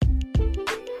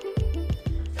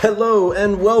Hello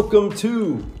and welcome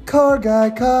to Car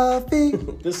Guy Coffee.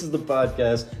 This is the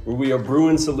podcast where we are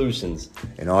brewing solutions.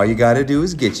 And all you gotta do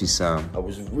is get you some. I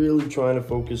was really trying to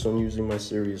focus on using my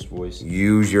serious voice.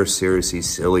 Use your seriously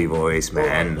silly voice, man.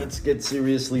 All right, let's get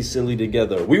seriously silly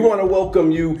together. We want to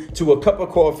welcome you to a cup of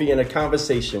coffee and a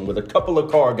conversation with a couple of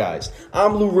car guys.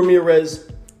 I'm Lou Ramirez.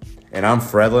 And I'm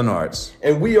Fred Lenartz.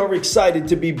 And we are excited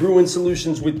to be brewing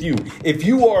solutions with you. If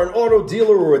you are an auto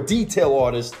dealer or a detail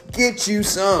artist, get you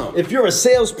some. if you're a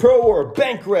sales pro or a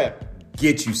bank rep,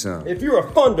 Get you some. if you're a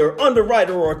funder,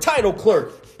 underwriter, or a title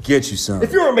clerk, Get you some.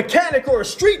 if you're a mechanic or a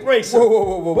street racer.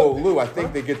 Whoa, Lou, I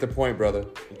think they get the point, brother.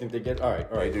 You think they get? All right,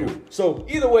 They do. cool. So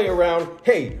either way around,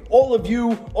 hey, all of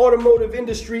you automotive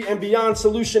industry and beyond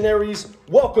solutionaries,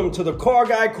 welcome to the Car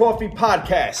Guy Coffee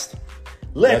Podcast.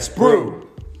 Let's brew.